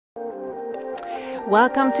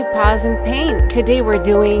Welcome to Pause and Paint. Today we're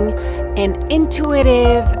doing an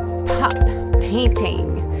intuitive pop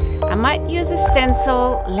painting. I might use a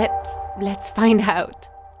stencil. Let's find out.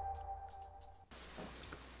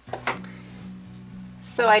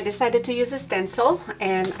 So I decided to use a stencil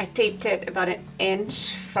and I taped it about an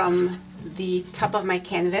inch from the top of my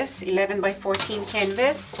canvas, 11 by 14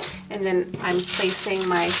 canvas, and then I'm placing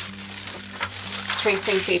my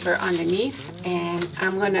tracing paper underneath, and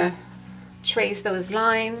I'm gonna trace those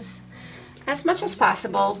lines as much as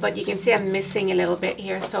possible, but you can see I'm missing a little bit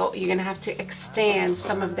here, so you're gonna have to extend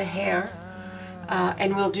some of the hair,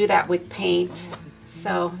 and we'll do that with paint.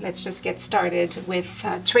 So let's just get started with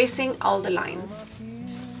tracing all the lines.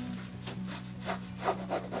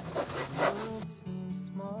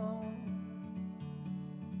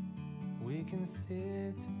 We can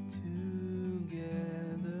sit together.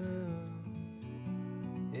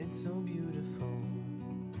 It's so beautiful,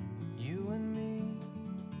 you and me.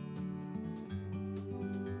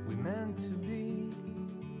 We meant to be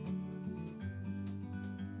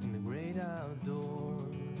in the great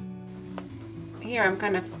outdoors. Here I'm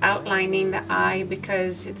kind of outlining the eye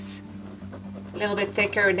because it's a little bit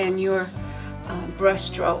thicker than your brush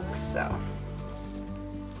strokes, so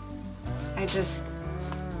I just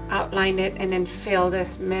outline it and then fill the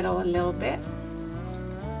middle a little bit.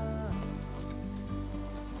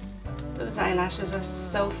 Those eyelashes are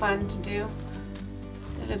so fun to do.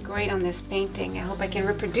 They look great on this painting. I hope I can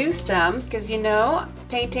reproduce them because, you know,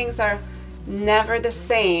 paintings are never the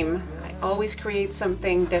same. I always create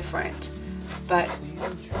something different, but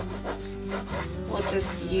we'll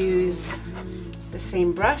just use the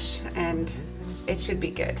same brush and it should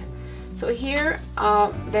be good. So here,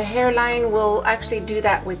 the hairline will actually do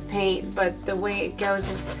that with paint, but the way it goes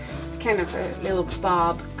is kind of a little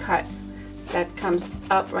bob cut that comes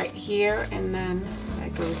up right here, and then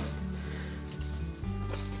that goes,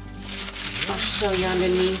 I'll show you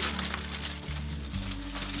underneath.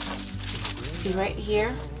 See right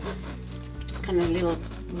here, kind of little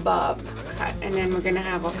bob cut, and then we're gonna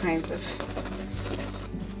have all kinds of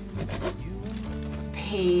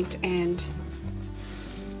paint and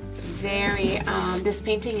very, this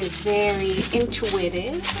painting is very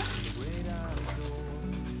intuitive.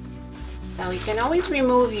 So you can always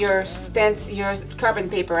remove your carbon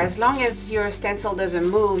paper. As long as your stencil doesn't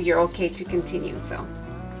move, you're okay to continue. So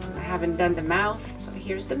I haven't done the mouth. So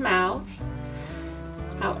here's the mouth,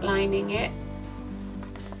 outlining it.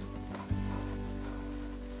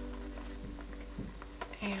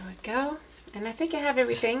 There we go. And I think I have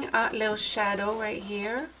everything. A little shadow right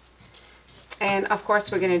here. And of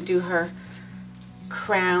course we're going to do her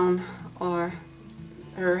crown or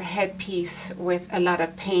her headpiece with a lot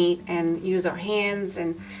of paint and use our hands,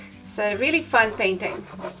 and it's a really fun painting.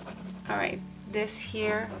 All right, this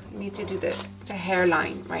here, we need to do the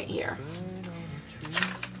hairline right here.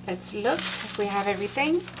 Let's look if we have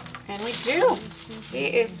everything, and we do.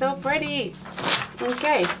 It is so pretty.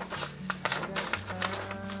 Okay.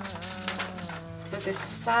 Let's put this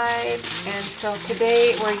aside. And so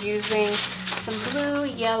today we're using some blue,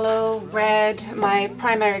 yellow, red. My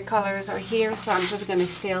primary colors are here, so I'm just going to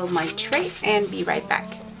fill my tray and be right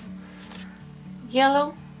back.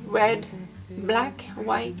 Yellow, red, black,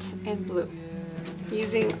 white, and blue.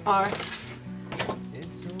 Using our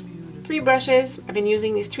 3 brushes. I've been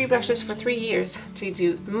using these 3 brushes for 3 years to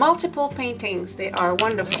do multiple paintings. They are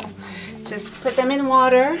wonderful. Just put them in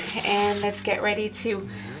water and let's get ready to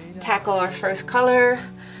tackle our first color,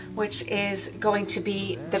 which is going to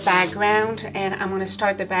be the background, and I'm going to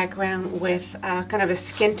start the background with kind of a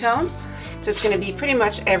skin tone, so it's going to be pretty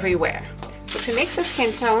much everywhere. So to mix a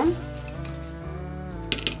skin tone,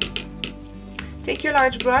 take your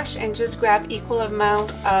large brush and just grab equal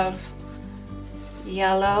amount of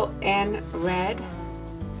yellow and red.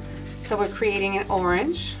 So we're creating an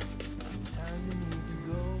orange,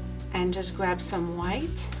 and just grab some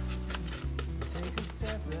white.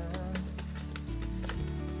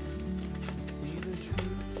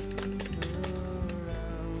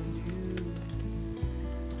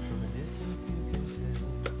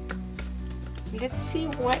 Let's see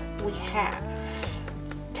what we have.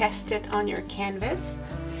 Test it on your canvas.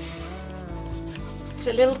 It's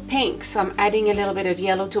a little pink, so I'm adding a little bit of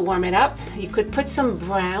yellow to warm it up. You could put some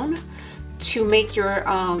brown to make your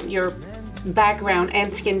background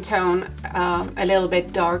and skin tone a little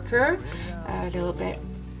bit darker, a little bit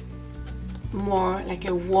more like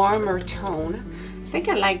a warmer tone. I think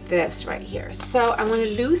I like this right here. So I'm going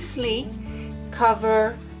to loosely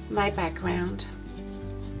cover my background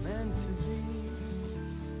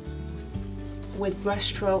with brush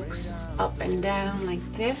strokes up and down like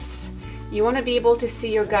this, You want to be able to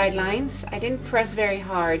see your guidelines. I didn't press very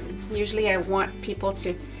hard. Usually I want people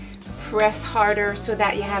to press harder so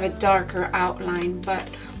that you have a darker outline, but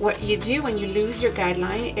what you do when you lose your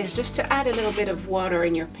guideline is just to add a little bit of water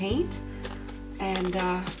in your paint and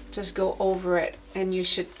just go over it, and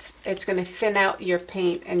it's going to thin out your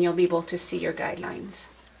paint and you'll be able to see your guidelines.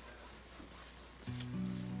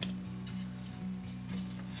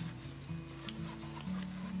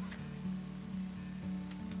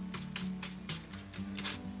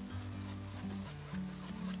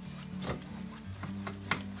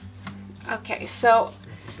 Okay, so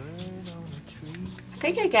I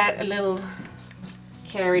think I got a little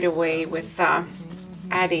carried away with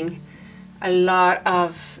adding a lot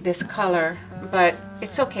of this color, but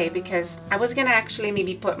it's okay because I was gonna actually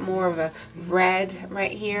maybe put more of a red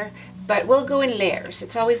right here, but we'll go in layers.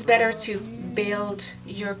 It's always better to build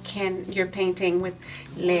your painting with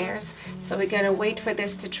layers. So we're gonna wait for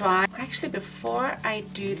this to dry. Actually, before I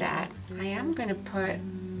do that, I am gonna put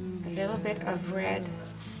a little bit of red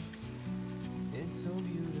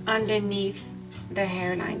underneath the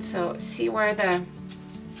hairline. So see where the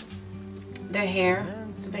hair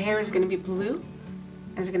is going to be blue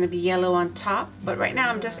and it's going to be yellow on top, but right now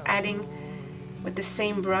I'm just adding with the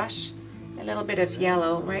same brush a little bit of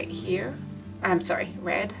yellow right here. I'm sorry,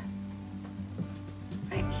 red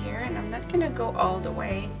right here, and I'm not going to go all the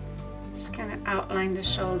way, just kind of outline the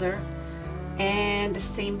shoulder, and the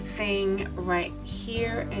same thing right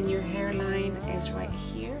here, and your hairline is right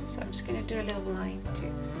here, so I'm just going to do a little line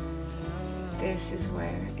too. This is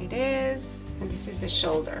where it is, and this is the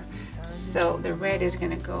shoulder. So the red is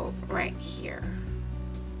gonna go right here.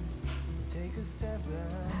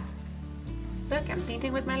 Look, I'm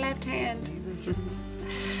painting with my left hand.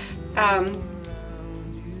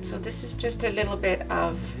 So this is just a little bit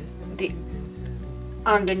of the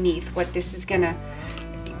underneath, what this is gonna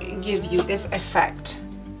give you this effect.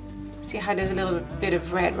 See how there's a little bit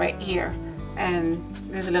of red right here, and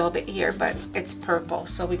there's a little bit here, but it's purple.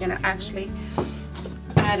 So we're gonna actually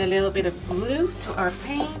add a little bit of blue to our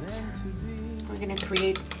paint. We're gonna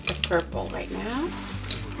create the purple right now.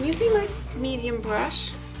 I'm using my medium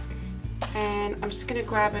brush, and I'm just gonna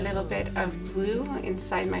grab a little bit of blue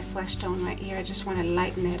inside my flesh tone right here. I just wanna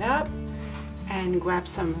lighten it up and grab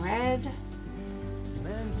some red,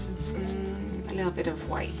 a little bit of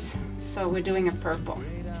white. So we're doing a purple.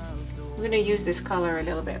 We're gonna use this color a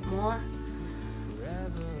little bit more,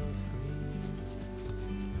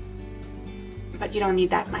 but you don't need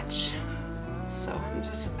that much. So I'm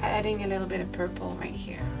just adding a little bit of purple right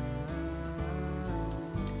here.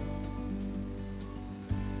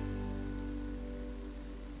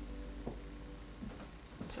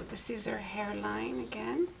 So this is our hairline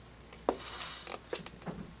again.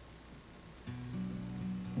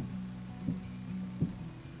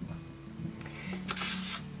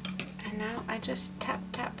 And now I just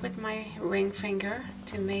tap with my ring finger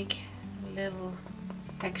to make a little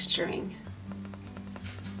texturing.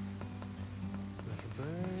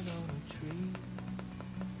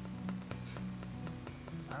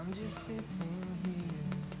 I'm just sitting here.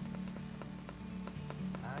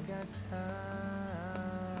 I got time.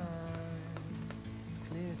 It's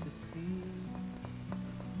clear to see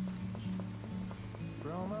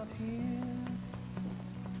from up here.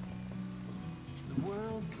 The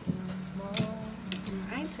world seems small.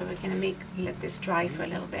 Alright, so we're gonna let this dry for a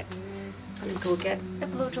little bit. I'm gonna go get a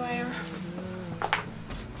blow dryer.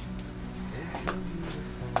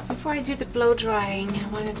 Before I do the blow drying, I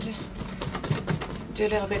want to just do a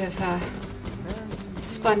little bit of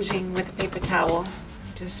sponging with a paper towel.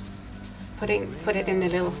 Just put it in a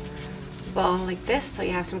little ball like this, so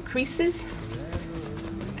you have some creases.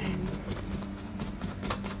 And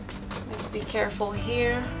let's be careful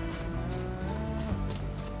here.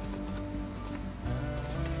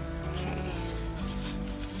 Okay.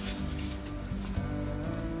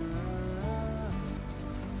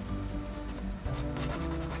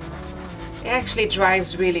 It actually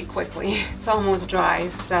dries really quickly. It's almost dry,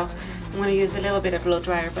 so I'm going to use a little bit of blow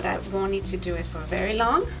dryer, but I won't need to do it for very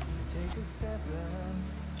long.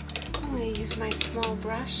 I'm going to use my small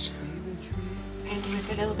brush, and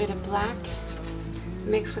with a little bit of black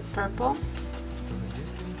mixed with purple,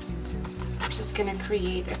 I'm just going to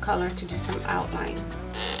create a color to do some outline.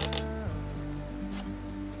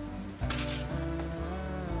 I'm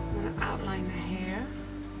going to outline the hair.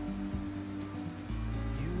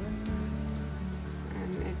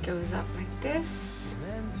 Goes up like this,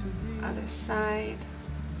 other side,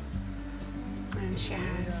 and she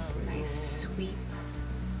has a nice sweep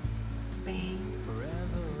bang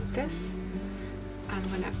like this. I'm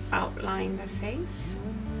going to outline the face,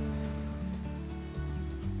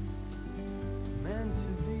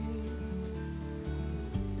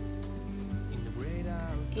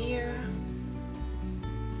 ear.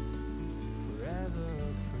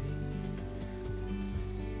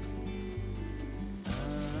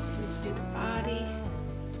 Let's do the body.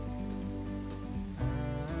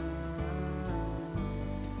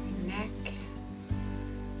 Neck.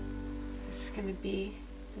 This is going to be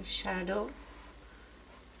the shadow.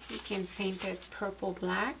 You can paint it purple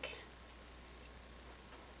black.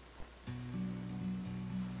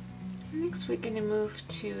 Next we're going to move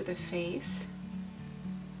to the face.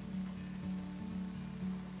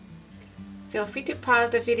 Feel free to pause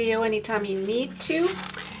the video anytime you need to.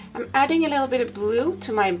 I'm adding a little bit of blue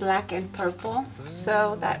to my black and purple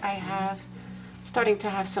so that I have starting to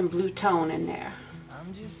have some blue tone in there.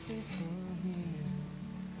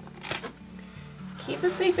 Keep a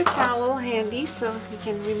paper towel handy so you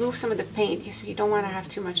can remove some of the paint, so you don't want to have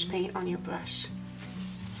too much paint on your brush.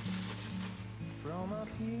 A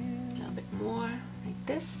little bit more like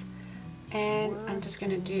this, and I'm just going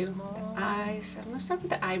to do the eyes. I'm going to start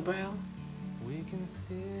with the eyebrow. We can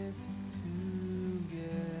sit together.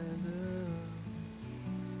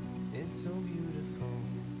 It's so beautiful.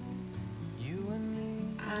 You and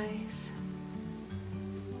me. Eyes.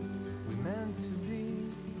 We meant to be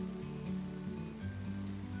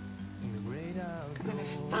in the great outdoors. Kind of a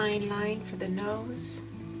fine line for the nose.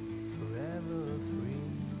 Forever free.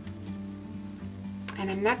 And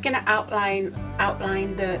I'm not going to outline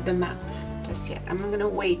the mouth just yet. I'm going to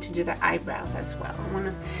wait to do the eyebrows as well. I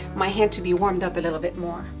want my hand to be warmed up a little bit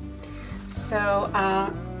more. So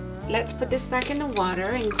let's put this back in the water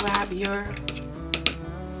and grab your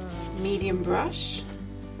medium brush.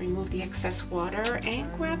 Remove the excess water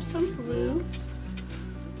and grab some blue.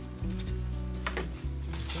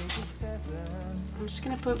 I'm just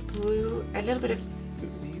going to put blue, a little bit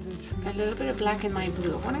of black in my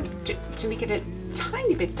blue. I want to make it a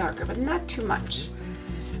tiny bit darker, but not too much.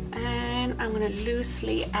 And I'm going to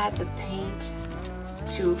loosely add the paint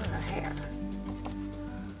to her hair.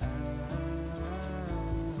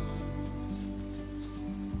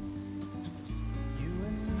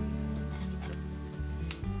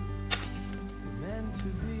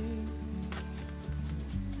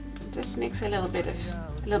 Just mix a little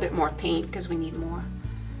bit more paint because we need more.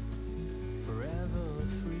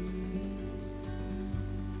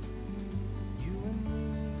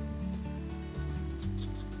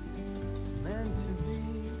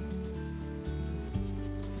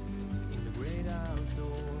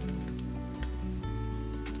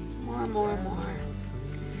 More.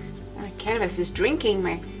 My canvas is drinking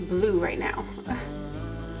my blue right now.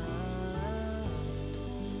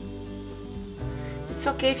 It's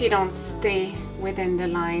okay if you don't stay within the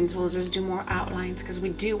lines. We'll just do more outlines because we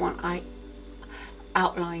do want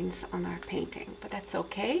outlines on our painting, but that's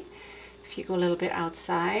okay if you go a little bit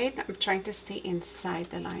outside. I'm trying to stay inside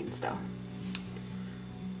the lines though.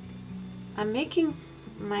 I'm making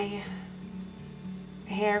my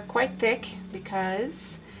hair quite thick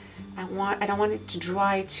because I don't want it to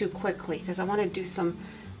dry too quickly, because I want to do some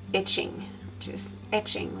etching, which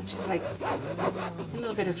is like a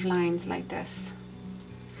little bit of lines like this.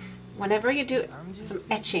 Whenever you do some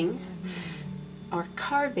etching or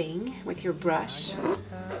carving with your brush,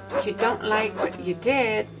 if you don't like what you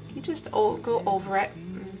did, you just go over it,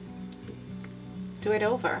 do it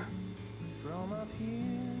over.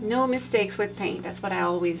 No mistakes with paint. That's what I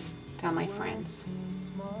always tell my friends.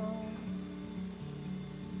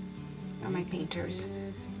 Or my painters.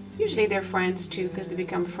 Usually they're friends too, because they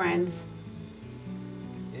become friends.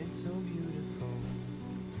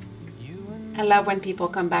 I love when people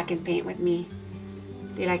come back and paint with me.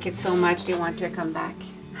 They like it so much they want to come back.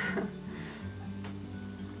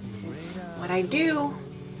 This is what I do.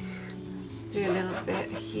 Let's do a little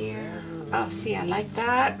bit here. Oh, see, I like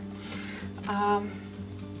that.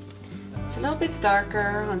 It's a little bit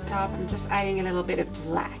darker on top. I'm just adding a little bit of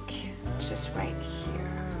black, just right here.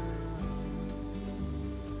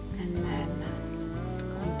 And then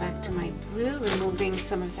going back to my blue, removing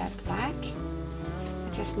some of that black. I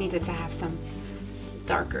just needed to have some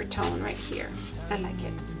darker tone right here. I like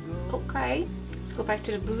it. Okay, let's go back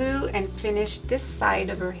to the blue and finish this side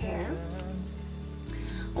of her hair.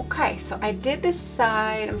 Okay, so I did this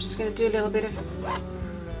side. I'm just going to do a little bit of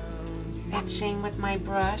etching with my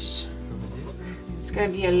brush. It's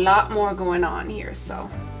going to be a lot more going on here, so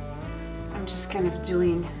I'm just kind of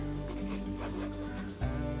doing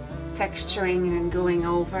texturing and then going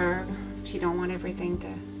over if you don't want everything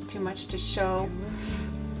too much to show.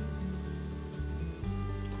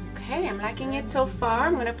 Okay, I'm liking it so far.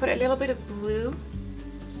 I'm going to put a little bit of blue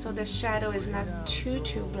so the shadow is not too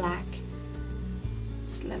black.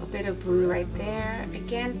 Just a little bit of blue right there.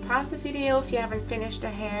 Again, pause the video if you haven't finished the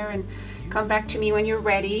hair and come back to me when you're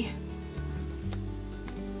ready.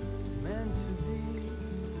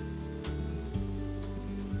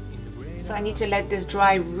 So I need to let this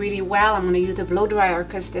dry really well. I'm going to use the blow dryer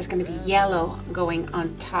because there's going to be yellow going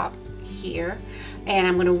on top here. And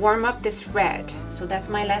I'm going to warm up this red. So that's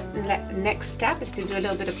my next step, is to do a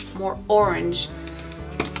little bit of more orange.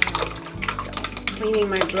 So cleaning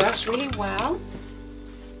my brush really well.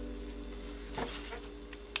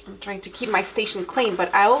 I'm trying to keep my station clean,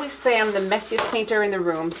 but I always say I'm the messiest painter in the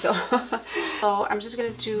room. So, so I'm just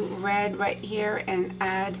going to do red right here and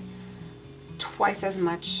add twice as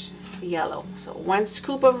much yellow. So 1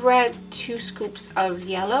 scoop of red, 2 scoops of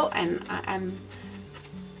yellow, and I'm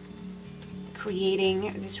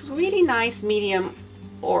creating this really nice medium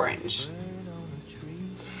orange.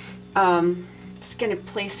 Just gonna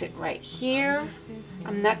place it right here.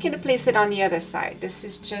 I'm not gonna place it on the other side. This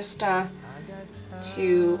is just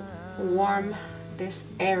to warm this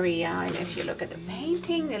area. And if you look at the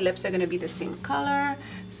painting, the lips are gonna be the same color.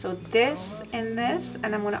 So this and this,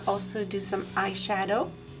 and I'm gonna also do some eyeshadow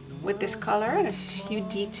with this color and a few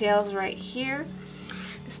details right here.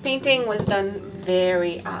 This painting was done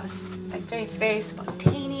very, it's very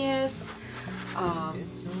spontaneous,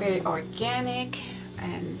 it's very organic,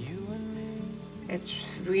 and it's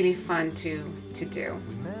really fun to do.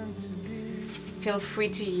 Feel free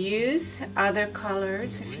to use other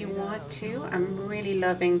colors if you want to. I'm really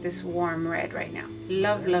loving this warm red right now.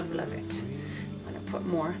 Love, love, love it. I'm gonna put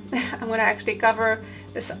more. I'm gonna actually cover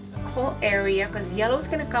this whole area because yellow is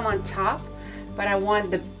gonna come on top, but I want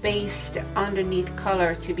the base, the underneath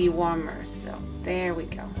color to be warmer. So there we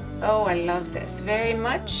go. Oh, I love this very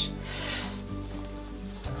much.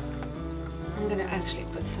 I'm gonna actually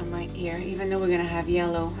put some right here, even though we're gonna have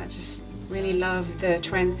yellow. I just really love the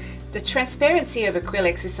transparency of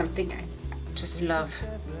acrylics is something I just love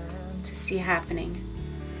to see happening.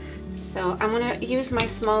 So I'm gonna use my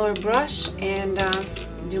smaller brush and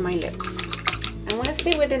do my lips. I want to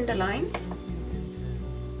stay within the lines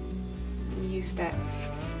and use that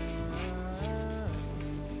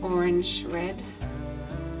orange red.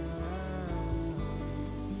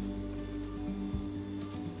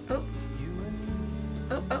 Oh,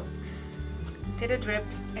 oh, oh, did a drip.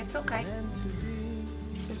 It's okay.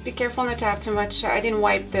 Just be careful not to have too much. I didn't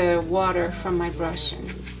wipe the water from my brush, and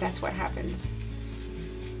that's what happens.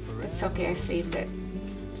 It's okay, I saved it.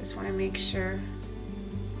 Just want to make sure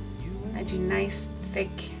I do nice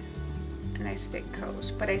thick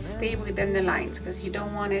coats, but I stay within the lines because you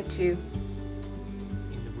don't want it to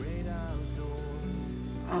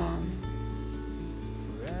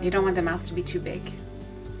you don't want the mouth to be too big.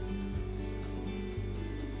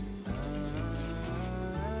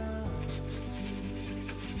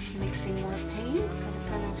 Mixing more paint because I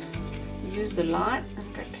kind of used a lot. I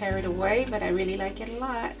got carried away, but I really like it a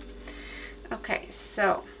lot. Okay,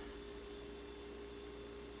 so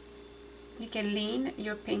you can lean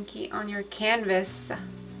your pinky on your canvas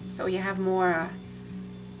so you have more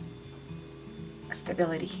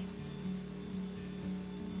stability.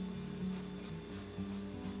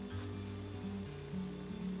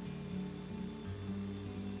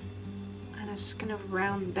 And I'm just gonna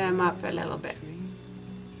round them up a little bit.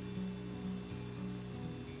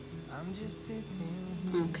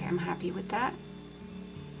 Okay, I'm happy with that.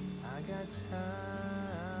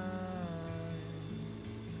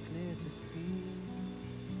 It's clear to see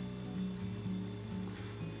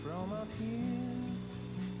from up here.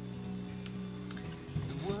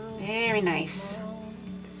 Very nice.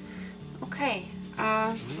 Okay,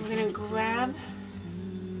 I'm gonna grab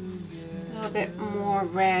a little bit more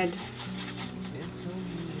red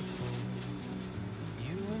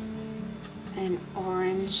and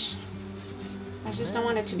orange. I just don't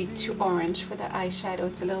want it to be too orange for the eyeshadow.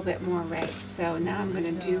 It's a little bit more red. So now I'm going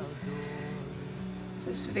to do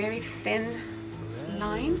just very thin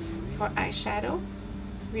lines for eyeshadow.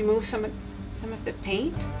 Remove some of the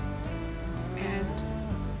paint and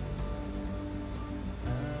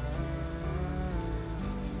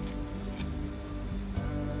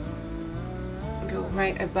go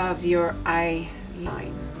right above your eye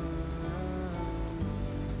line.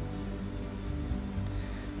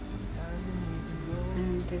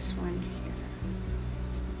 This one here.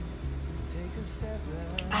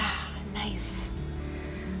 Ah, nice.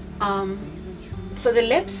 So the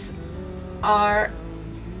lips are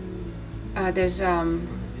there's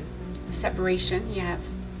separation. You have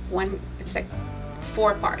one. It's like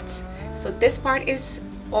 4 parts. So this part is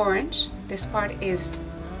orange. This part is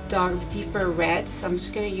dark, deeper red. So I'm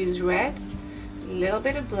just going to use red, a little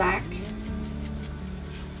bit of black.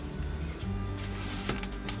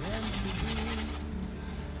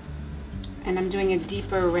 and I'm doing a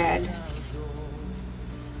deeper red.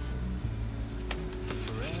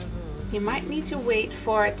 You might need to wait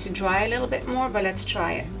for it to dry a little bit more, but let's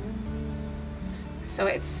try it. So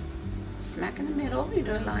it's smack in the middle. You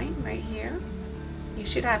do a line right here. You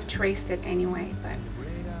should have traced it anyway, but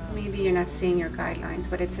maybe you're not seeing your guidelines,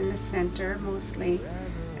 but it's in the center mostly.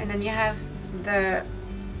 And then you have the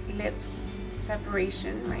lips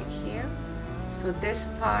separation right here. So this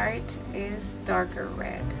part is darker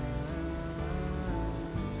red.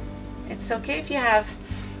 It's okay if you have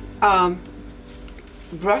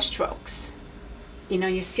brush strokes. You know,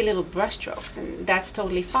 you see little brush strokes, and that's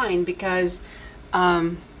totally fine because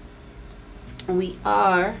we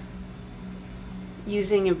are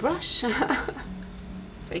using a brush.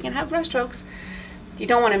 So you can have brush strokes. You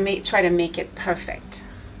don't want to try to make it perfect,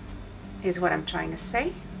 is what I'm trying to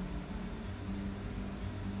say.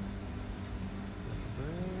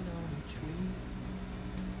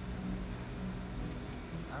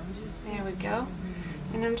 There we go.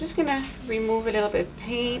 And I'm just gonna remove a little bit of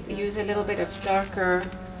paint, use a little bit of darker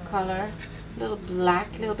color, a little black,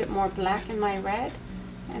 a little bit more black in my red,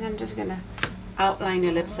 and I'm just gonna outline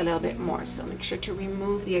the lips a little bit more. So make sure to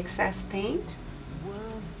remove the excess paint.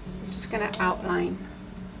 I'm just gonna outline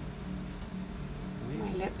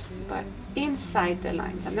my lips, but inside the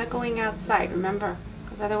lines. I'm not going outside, remember,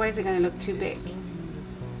 because otherwise they're gonna look too big.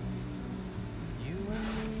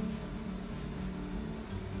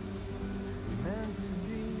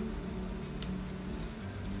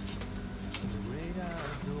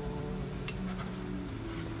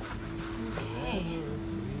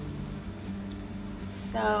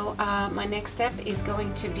 So my next step is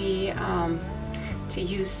going to be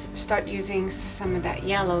to start using some of that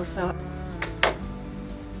yellow. So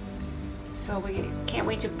we can't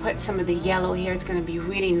wait to put some of the yellow here. It's going to be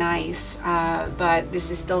really nice, but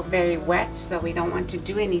this is still very wet, so we don't want to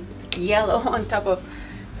do any yellow on top of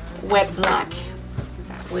wet black.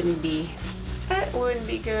 That wouldn't be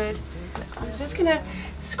good. I'm just going to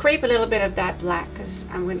scrape a little bit of that black because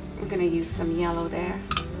we're going to use some yellow there.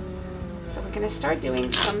 So we're going to start doing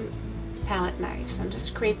some palette knives. I'm just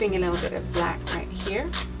scraping a little bit of black right here.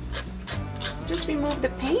 So just remove the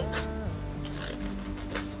paint.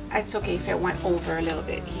 It's okay if it went over a little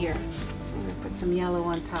bit here. I'm going to put some yellow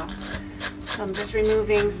on top. So I'm just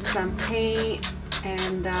removing some paint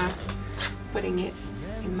and putting it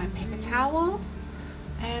in my paper towel.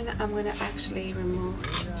 And I'm going to actually remove,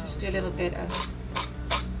 just do a little bit of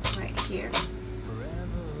right here.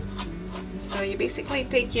 So you basically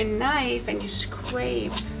take your knife and you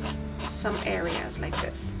scrape some areas like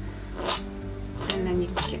this. And then you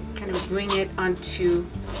can kind of bring it onto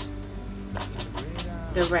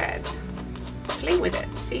the red. Play with it,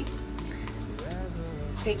 see?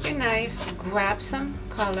 Take your knife, grab some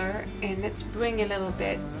color, and let's bring a little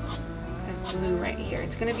bit of blue right here.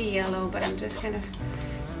 It's going to be yellow, but I'm just kind of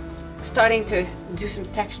starting to do some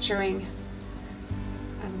texturing.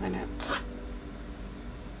 I'm going to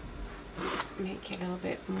make it a little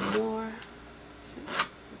bit more. So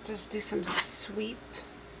just do some sweep.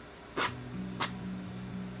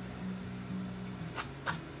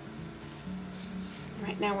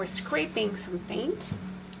 Right now we're scraping some paint.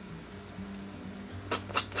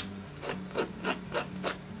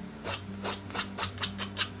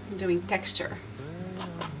 I'm doing texture.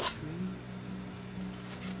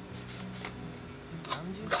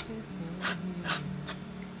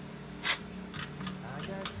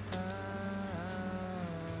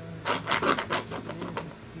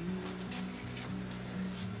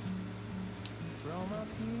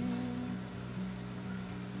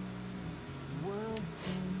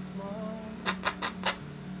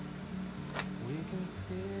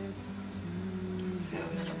 So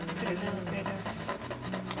put a little bit of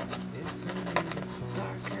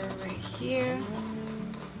darker right here.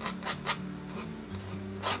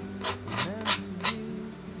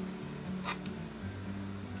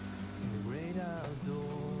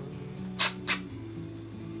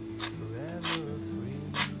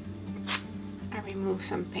 I remove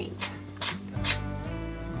some paint.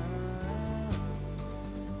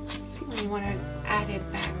 See, when you want to add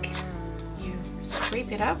it back, you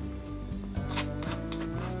scrape it up,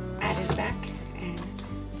 add it back, and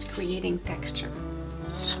it's creating texture.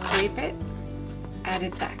 Scrape it, add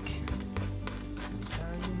it back.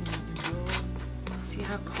 See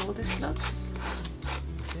how cool this looks?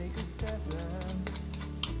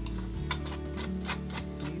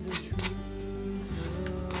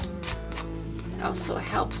 It also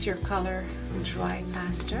helps your color dry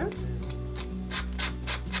faster.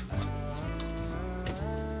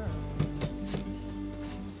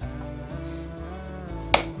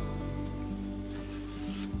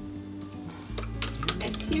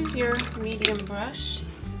 use your medium brush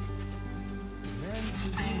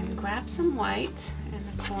and grab some white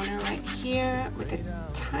in the corner right here with a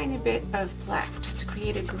tiny bit of black just to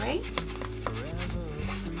create a gray.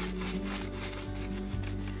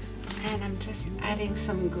 And I'm just adding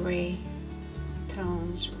some gray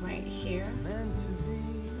tones right here,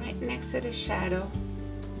 right next to the shadow.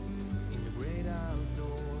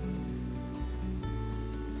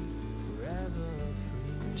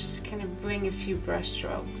 I'm just gonna bring a few brush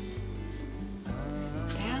strokes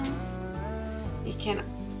down. You can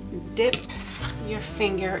dip your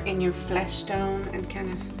finger in your flesh tone and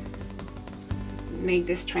kind of make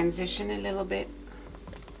this transition a little bit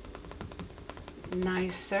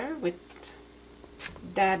nicer with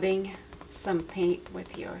dabbing some paint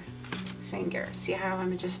with your finger. See how I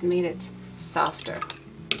just made it softer?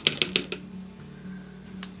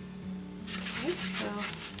 Okay, so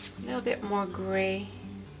a little bit more gray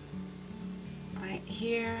right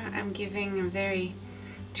here. I'm giving a very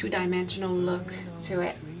two-dimensional look to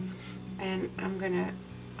it, and I'm gonna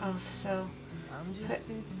also put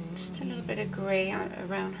just a little bit of gray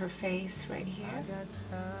around her face right here.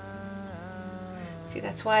 See,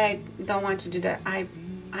 that's why I don't want to do the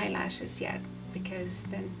eyelashes yet, because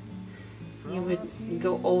then you would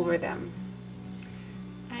go over them.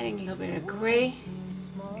 Adding a little bit of gray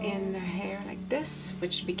in her hair like this,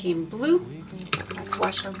 which became blue. Let's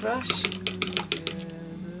wash our brush.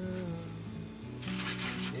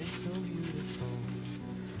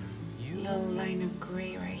 Little line of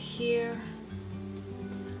gray right here.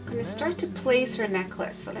 I'm going to start to place her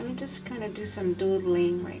necklace, so let me just kind of do some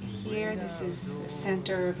doodling right here. This is the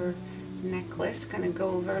center of her necklace, kind of go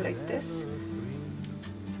over like this.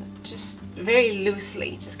 So just very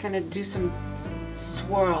loosely, just kind of do some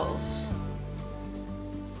swirls.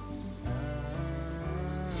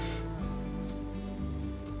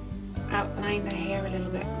 Outline the hair a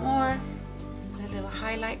little bit more. A little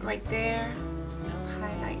highlight right there. A little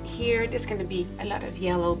highlight here. There's going to be a lot of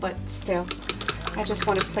yellow, but still, I just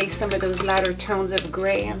want to place some of those lighter tones of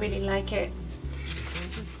gray. I really like it.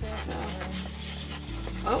 So,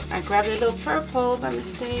 oh, I grabbed a little purple by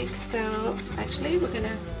mistake. So actually, we're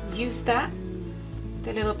gonna use that with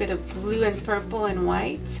a little bit of blue and purple and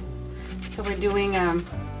white. So we're doing a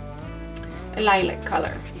lilac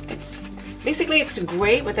color. It's basically it's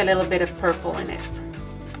gray with a little bit of purple in it.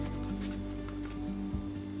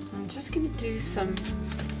 I'm just gonna do some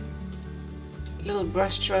little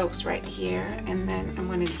brush strokes right here, and then I'm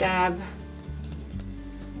going to dab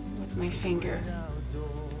with my finger,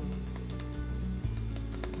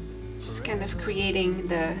 just kind of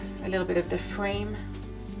creating a little bit of the frame.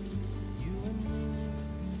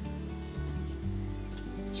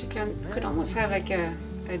 She could almost have like a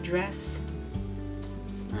dress.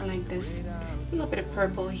 I like this. A little bit of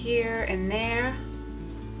purple here and there.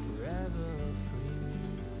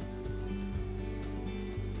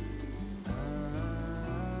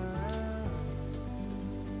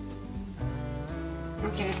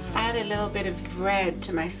 I'm going to add a little bit of red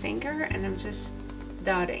to my finger, and I'm just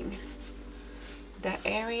dotting that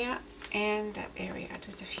area and that area,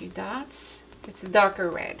 just a few dots. It's a darker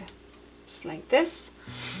red, just like this.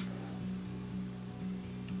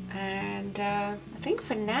 And I think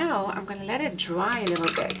for now I'm going to let it dry a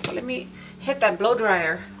little bit. So let me hit that blow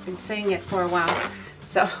dryer. I've been saying it for a while.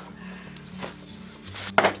 So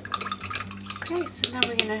okay, so now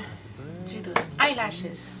we're going to do those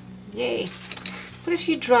eyelashes. Yay. Put a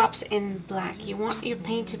few drops in black. You want your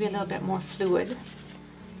paint to be a little bit more fluid.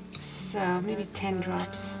 So maybe 10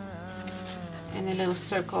 drops and a little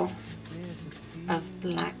circle of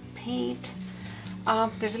black paint.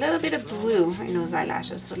 There's a little bit of blue in those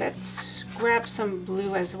eyelashes, so let's grab some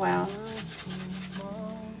blue as well.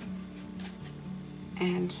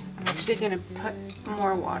 And I'm actually going to put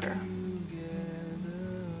more water.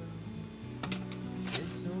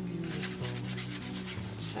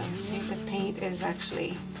 So see, the paint is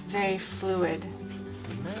actually very fluid.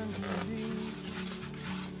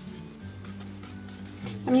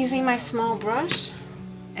 I'm using my small brush,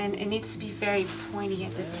 and it needs to be very pointy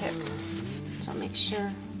at the tip. So make sure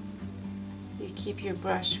you keep your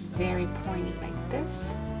brush very pointy like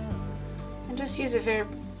this. And just use a very,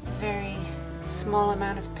 very small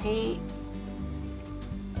amount of paint.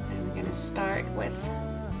 And we're going to start with...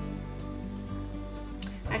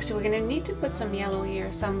 Actually, we're going to need to put some yellow here,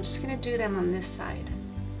 so I'm just going to do them on this side.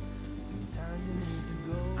 This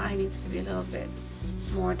eye needs to be a little bit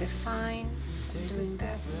more defined. So I'm doing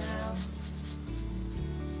that now.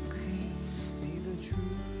 Okay.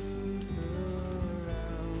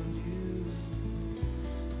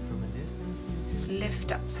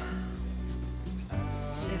 Lift up,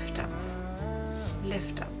 lift up,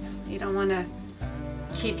 lift up. You don't want to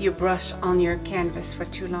keep your brush on your canvas for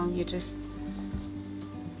too long. You just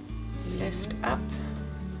lift up,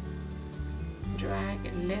 drag,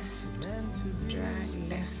 lift, drag,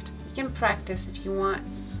 lift. You can practice if you want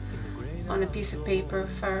on a piece of paper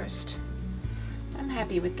first. I'm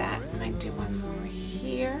happy with that. I might do one more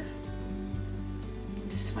here.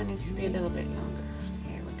 This one needs to be a little bit longer.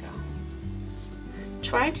 Here we go.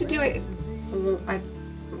 Try to do it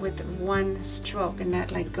with one stroke and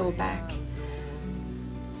not like go back.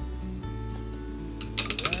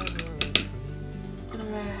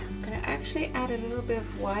 I'm gonna actually add a little bit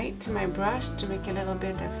of white to my brush to make a little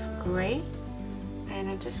bit of gray, and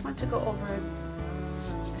I just want to go over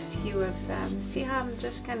a few of them. See how I'm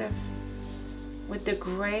just kind of with the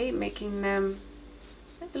gray making them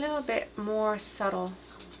a little bit more subtle.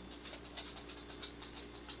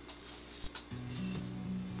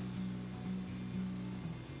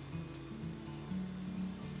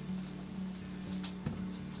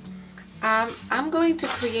 I'm going to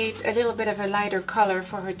create a little bit of a lighter color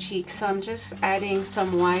for her cheeks, so I'm just adding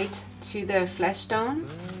some white to the flesh tone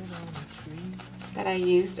that I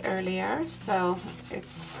used earlier. So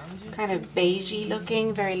it's kind of beigey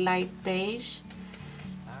looking, very light beige.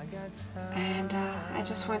 And I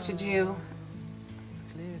just want to do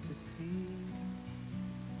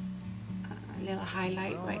a little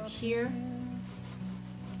highlight right here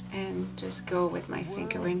and just go with my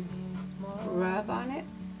finger and rub on it.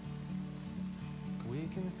 We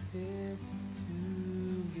can sit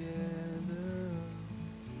together.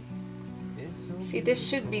 See, this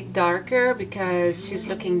should be darker because she's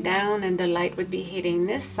looking down and the light would be hitting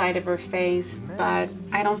this side of her face, but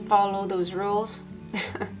I don't follow those rules.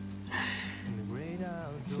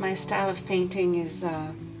 It's my style of painting is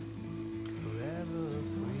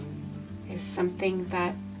something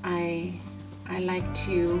that I like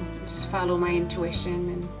to just follow my intuition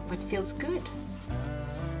and what feels good.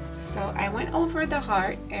 So I went over the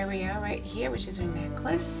heart area right here, which is her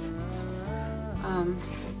necklace.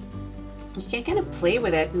 You can kind of play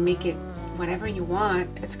with it and make it whatever you want.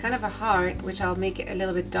 It's kind of a heart, which I'll make it a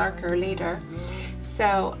little bit darker later.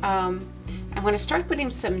 So I'm going to start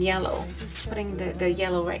putting some yellow. Just putting the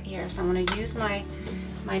yellow right here. So I'm going to use my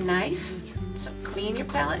knife. So clean your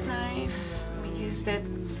palette knife. We used it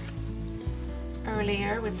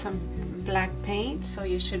earlier with some black paint, so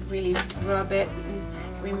you should really rub it and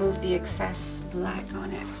remove the excess black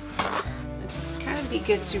on it. It'd kind of be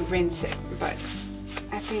good to rinse it, but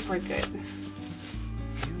I think we're good.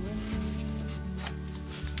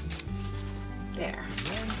 There.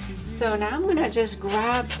 So now I'm gonna just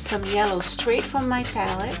grab some yellow straight from my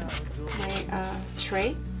palette, my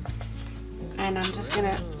tray, and I'm just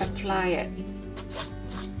gonna apply it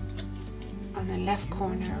on the left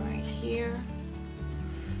corner right here.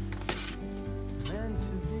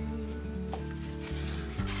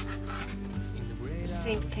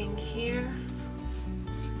 Same thing here.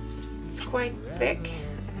 It's quite thick.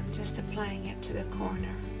 I'm just applying it to the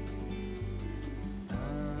corner.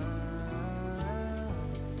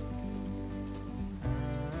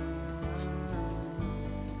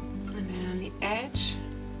 And then on the edge.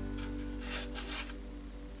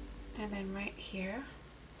 And then right here.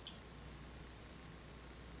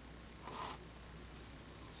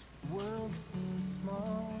 World seems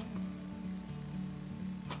small.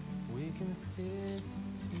 We can sit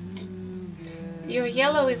together. Your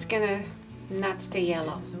yellow is gonna not stay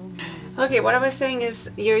yellow. Okay, what I was saying is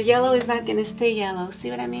your yellow is not gonna stay yellow. See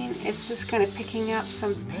what I mean? It's just kind of picking up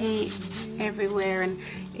some paint everywhere and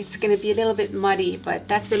it's gonna be a little bit muddy, but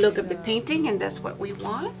that's the look of the painting and that's what we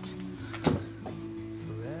want. And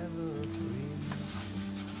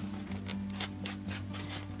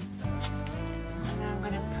now I'm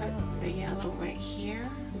gonna put the yellow right here,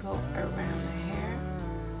 go around the hair.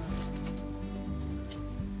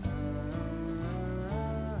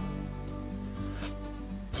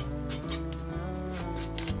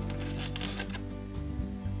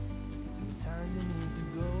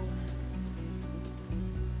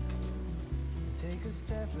 Take a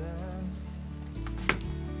step back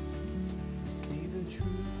to see the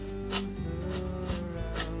truth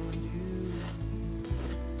around you.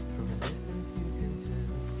 From a distance you can tell.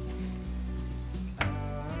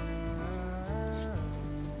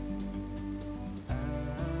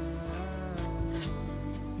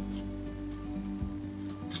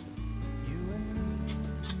 You and me,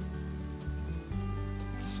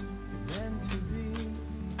 we're meant to be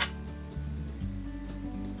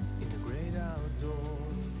in the great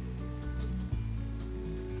outdoors,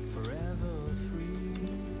 forever free.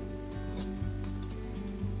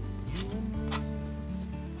 You and me.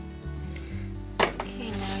 Okay,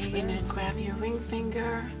 now you're gonna grab your ring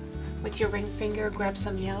finger with your ring finger, grab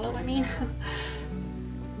some yellow, I mean.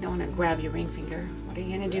 You don't want to grab your ring finger. What are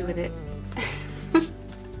you going to do with it?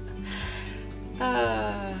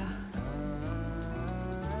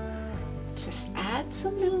 Just add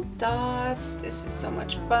some little dots. This is so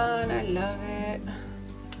much fun. I love it.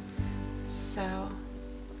 So,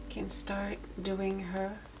 can start doing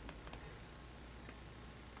her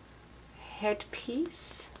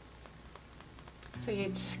headpiece. So you're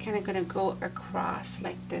just kind of going to go across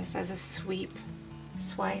like this as a sweep,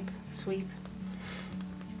 swipe, sweep.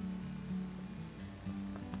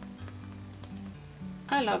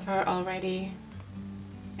 I love her already,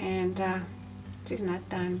 and she's not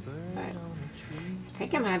done, but I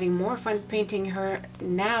think I'm having more fun painting her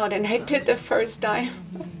now than I did the first time.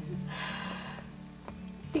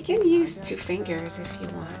 You can use 2 fingers if you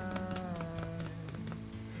want.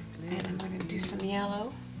 And I'm going to do some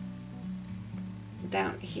yellow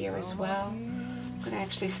down here as well. I'm going to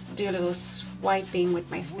actually do a little swiping with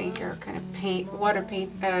my finger, kind of paint, water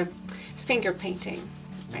paint, finger painting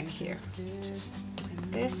right here. Just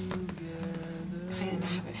like this. And I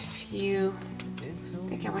have a few, I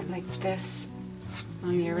think I went like this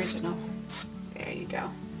on the original. There you go.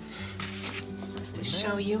 Just to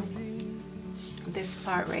show you this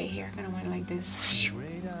part right here. I'm gonna went like this.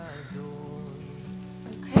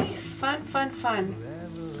 Okay, fun, fun, fun.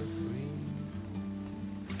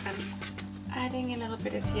 I'm adding a little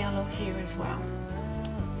bit of yellow here as well.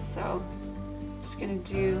 So, just gonna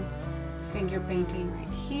do finger painting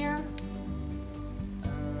right here.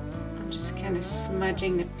 I'm just kind of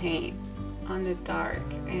smudging the paint on the dark,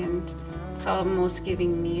 and it's almost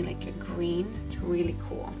giving me like a green. It's really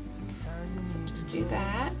cool. So just do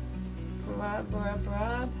that. Rub, rub,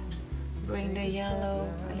 rub. Bring the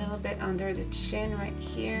yellow a little bit under the chin right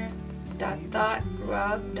here. Dot, dot,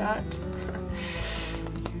 rub, dot.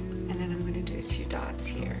 And then I'm going to do a few dots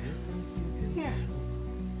here. Here.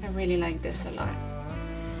 I really like this a lot.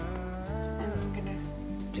 And I'm going to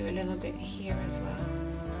do a little bit here as well.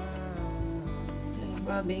 A little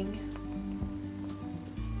rubbing.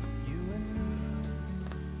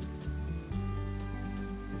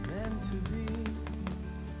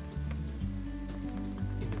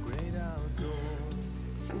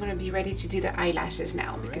 So I'm going to be ready to do the eyelashes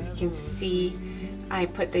now, because you can see I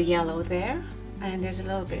put the yellow there, and there's a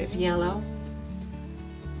little bit of yellow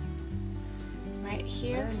right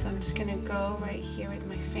here. So I'm just going to go right here with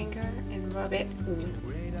my finger and rub it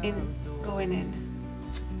in, going in.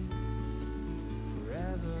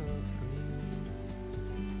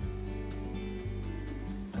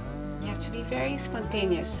 You have to be very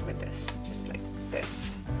spontaneous with this, just like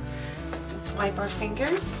this. Let's wipe our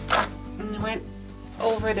fingers. And I went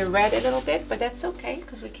over the red a little bit, but that's okay,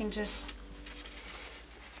 because we can just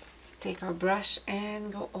take our brush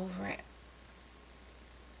and go over it.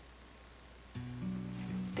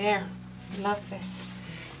 There, love this.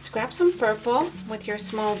 Let's grab some purple with your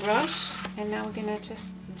small brush, and now we're gonna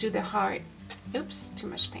just do the heart. Oops, too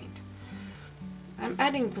much paint. I'm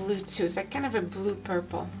adding blue too. It's like kind of a blue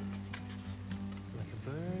purple.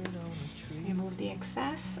 Remove the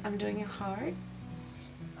excess. I'm doing a heart.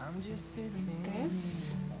 This,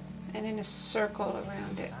 and in a circle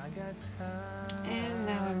around it. And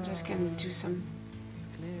now I'm just going to do some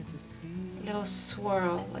little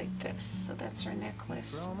swirl like this. So that's her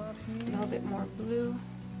necklace. A little bit more blue.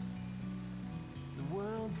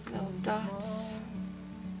 Little dots.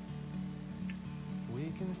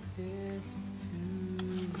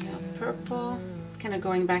 Little purple. Kind of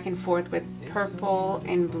going back and forth with purple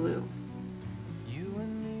and blue.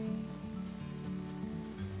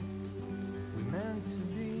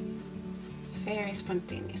 Very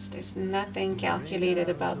spontaneous. There's nothing calculated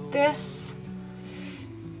about this.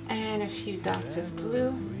 And a few dots of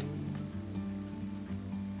blue.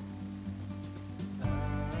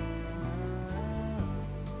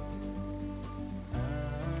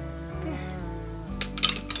 There.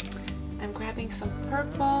 I'm grabbing some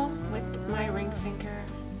purple with my ring finger.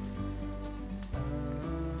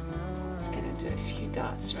 Just gonna do a few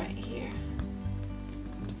dots right here.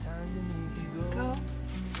 There we go.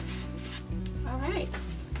 Alright,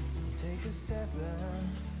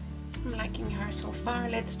 I'm liking her so far.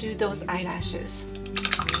 Let's do those eyelashes.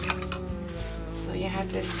 So you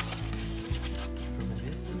have this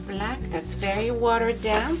black that's very watered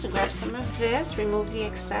down, so grab some of this, remove the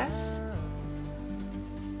excess.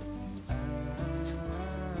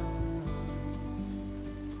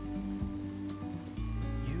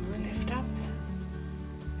 Lift up,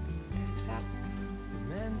 lift up.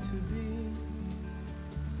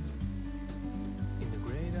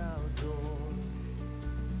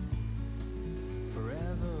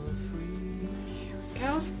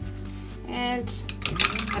 Go. bit,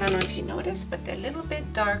 I don't know if you noticed, but they're a little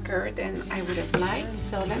bit darker than I would have liked.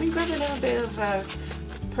 So let me grab a little bit of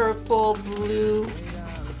purple, blue,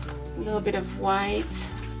 a little bit of white.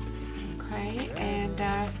 Okay, and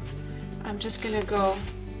I'm just gonna go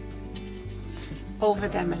over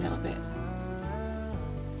them a little bit.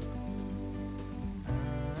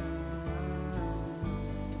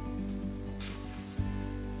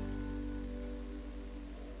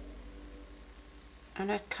 I'm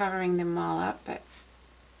not covering them all up, but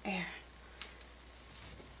there.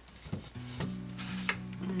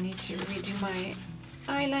 I need to redo my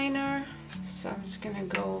eyeliner, so I'm just gonna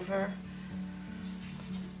go over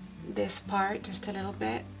this part just a little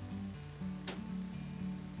bit.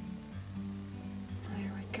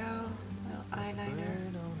 There we go, little eyeliner.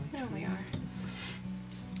 There we are.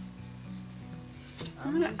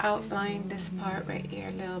 I'm gonna outline this part right here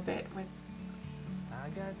a little bit with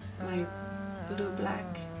my blue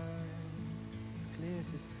black.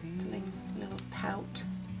 Doing a little pout.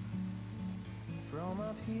 From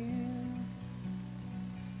up here,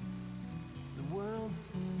 the world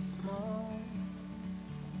seems small.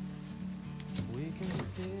 We can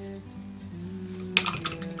sit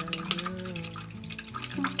together.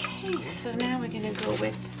 Okay, so now we're gonna go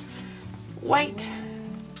with white.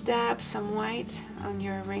 Dab some white on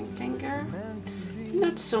your ring finger.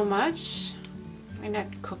 Not so much. We're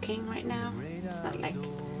not cooking right now. It's not like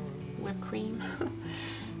whipped cream.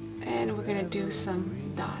 And we're gonna do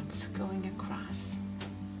some dots going across.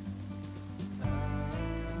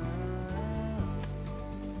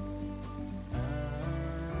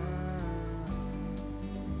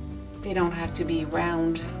 They don't have to be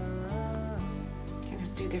round. You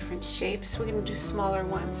can do different shapes. We're gonna do smaller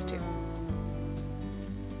ones too.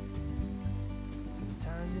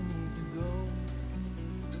 Sometimes you need to go,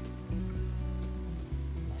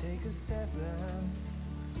 take a step back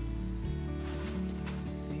to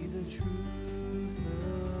see the truth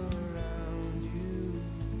around you.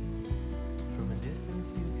 From a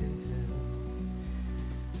distance you can tell.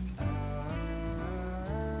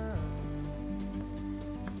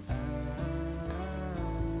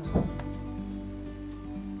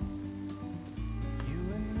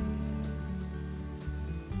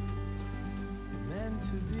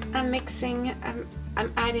 I'm mixing,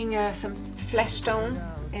 I'm adding some flesh tone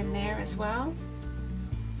in there as well.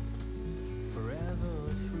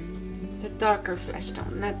 The darker flesh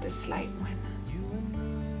tone, not the slight one.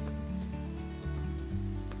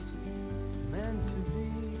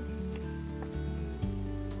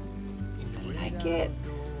 I like it.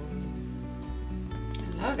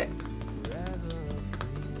 I love it.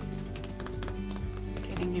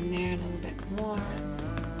 Getting in there a little bit more.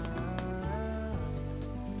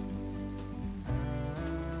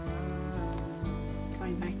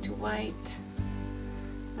 Back to white.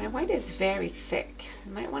 My white is very thick.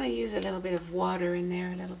 You might want to use a little bit of water in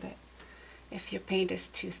there a little bit if your paint is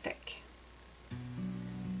too thick.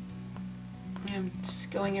 I'm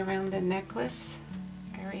just going around the necklace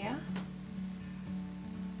area.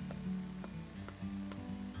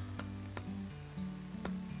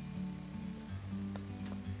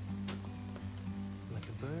 Like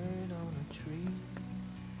a bird on a tree,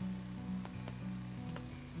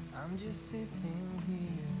 I'm just sitting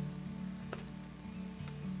here.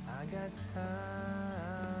 I got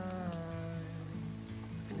time.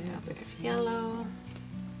 It's clear A to bit of see. yellow.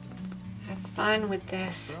 Have fun with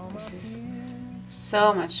this. This is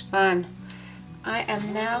so much fun. I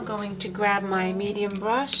am now going to grab my medium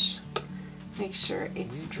brush, make sure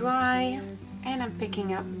it's dry, and I'm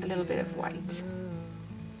picking up a little bit of white.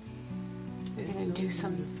 I'm going to do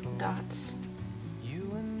some dots.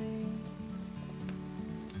 You and me,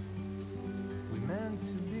 we meant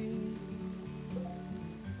to be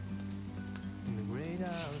in the great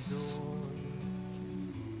outdoors,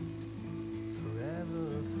 forever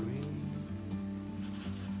free.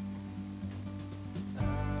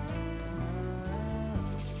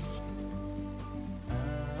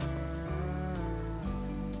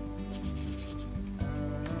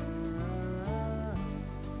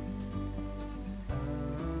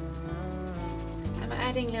 I'm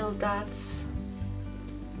adding little dots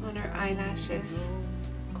on her eyelashes,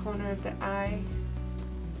 corner of the eye.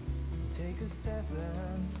 Take a step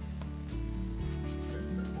back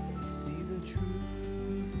to see the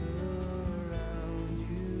truth around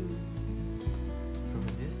you. From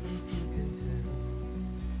a distance you can tell.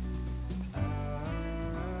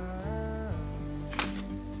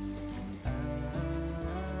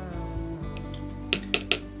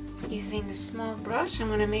 Using the small brush, I'm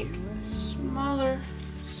going to make smaller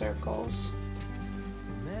circles.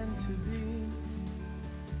 Meant to be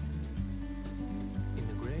in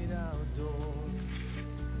the great outdoors.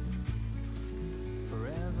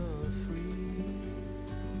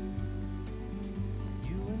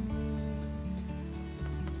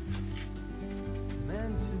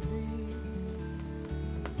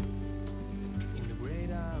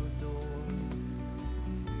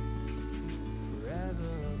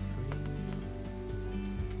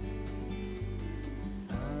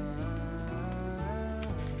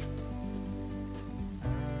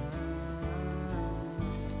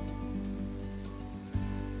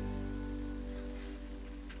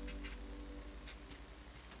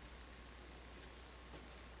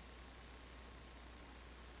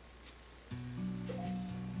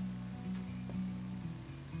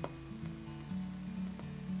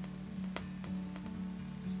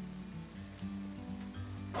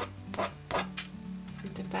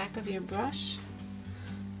 of your brush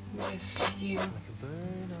with a few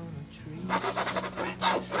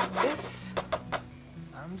scratches like this.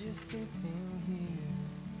 I'm just sitting here.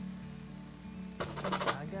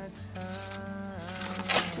 I got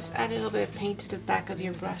time. Just add a little bit of paint to the back of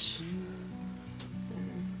your brush.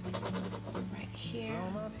 Right here.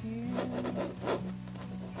 From up here,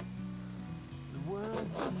 the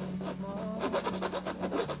world seems small.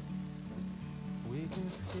 We can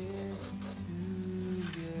sit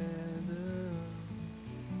together.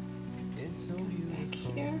 It's so Back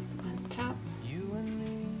beautiful. here on top. You and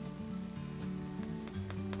me,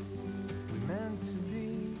 we're meant to be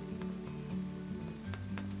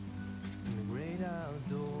in the great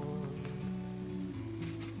outdoors,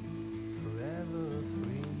 forever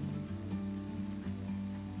free.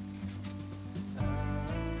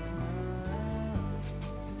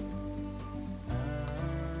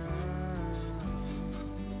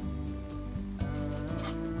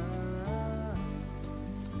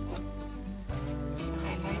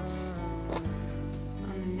 Highlights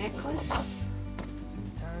on the necklace.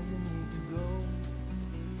 Sometimes you need to go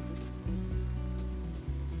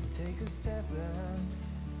and take a step back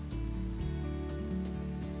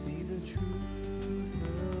to see the truth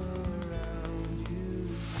around you.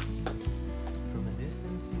 From a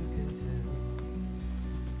distance you can tell.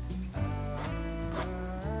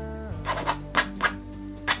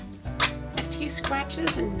 A few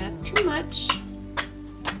scratches and not too much.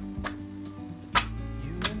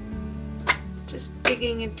 You and me, Just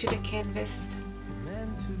digging into the canvas.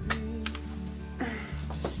 meant to be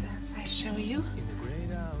Just if I show you in the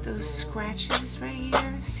great outdoors. those scratches right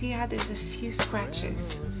here. See how there's a few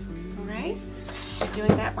scratches. Alright? We're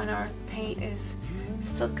doing that when our paint is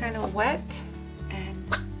still kind of wet, and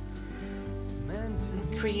Meant to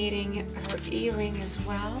I'm creating her earring as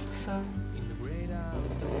well. So in the great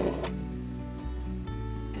outdoors.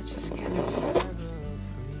 it's just kind of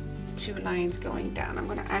two lines going down. I'm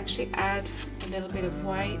going to actually add a little bit of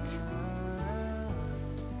white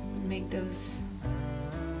and make those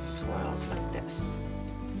swirls like this.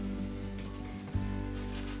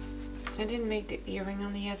 I didn't make the earring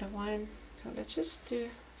on the other one, so let's just do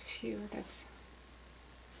a few. That's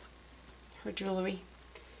her jewelry,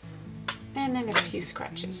 and then a few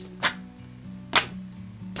scratches.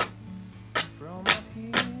 From up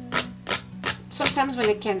here, Sometimes when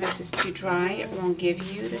the canvas is too dry, it won't give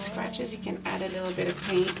you the scratches. You can add a little bit of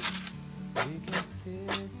paint. we can sit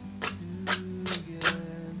together.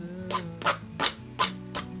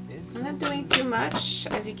 It's I'm not doing too much.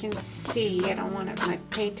 As you can see, I don't want my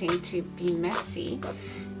painting to be messy,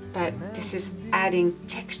 but this is adding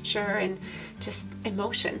texture and just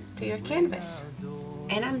emotion to your canvas.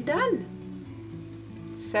 And I'm done.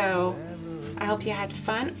 So I hope you had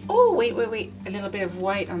fun. Oh, wait. A little bit of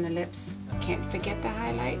white on the lips. Can't forget the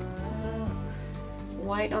highlight.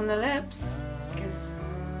 White on the lips, because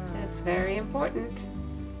that's very important.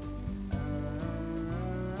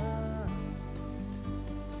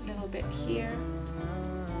 A little bit here.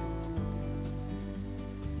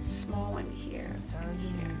 Small one here and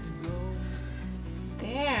here.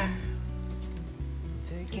 There.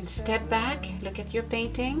 You can step back, look at your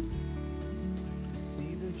painting. to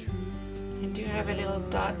see the truth And do have a little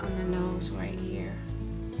dot on the nose right here.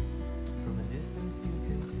 from a distance you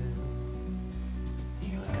can tell.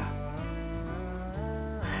 Here we go.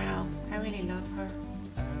 Wow, I really love her.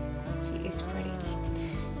 She is pretty.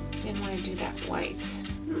 Didn't want to do that white.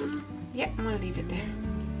 Yeah, I'm gonna leave it there.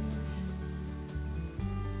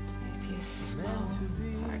 Maybe a small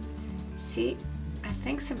part. See, I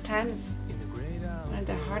think sometimes In the great out, one of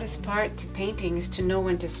the hardest part to painting is to know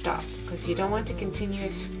when to stop, because you don't want to continue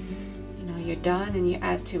if you're done and you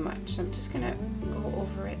add too much. So I'm just gonna go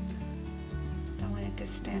over it. Don't want it to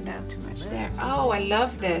stand out too much there. Oh, I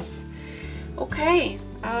love this. Okay,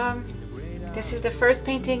 this is the first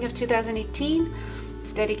painting of 2018.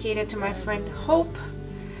 It's dedicated to my friend Hope,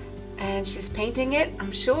 and she's painting it,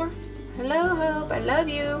 I'm sure. Hello, Hope, I love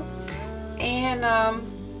you. And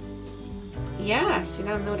yes,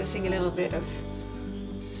 I'm noticing a little bit of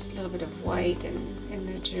white in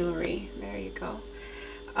the jewelry. There you go.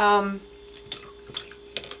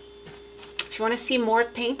 If you want to see more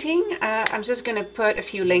painting, I'm just going to put a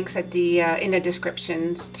few links at the in the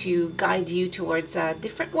descriptions to guide you towards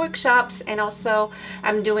different workshops, and also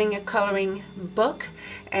I'm doing a coloring book,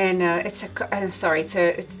 and it's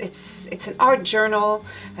an art journal,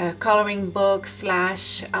 coloring book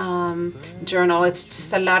slash journal. It's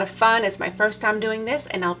just a lot of fun. It's my first time doing this,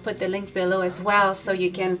 and I'll put the link below as well, so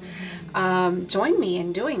you can join me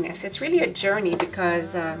in doing this. It's really a journey,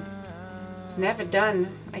 because never done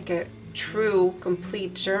like a true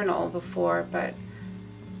complete journal before, but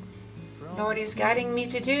Lord is guiding me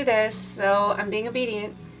to do this, so I'm being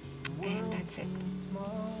obedient. And that's it.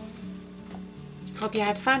 Hope you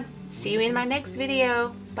had fun. See you in my next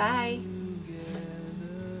video. Bye.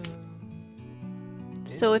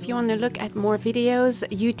 So if you want to look at more videos,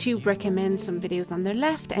 YouTube recommends some videos on the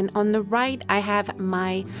left, and on the right I have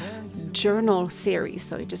my journal series.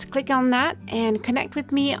 So you just click on that and connect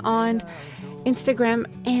with me on Instagram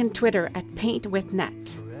and Twitter at Paint with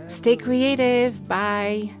Nat. Stay creative.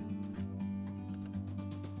 Bye.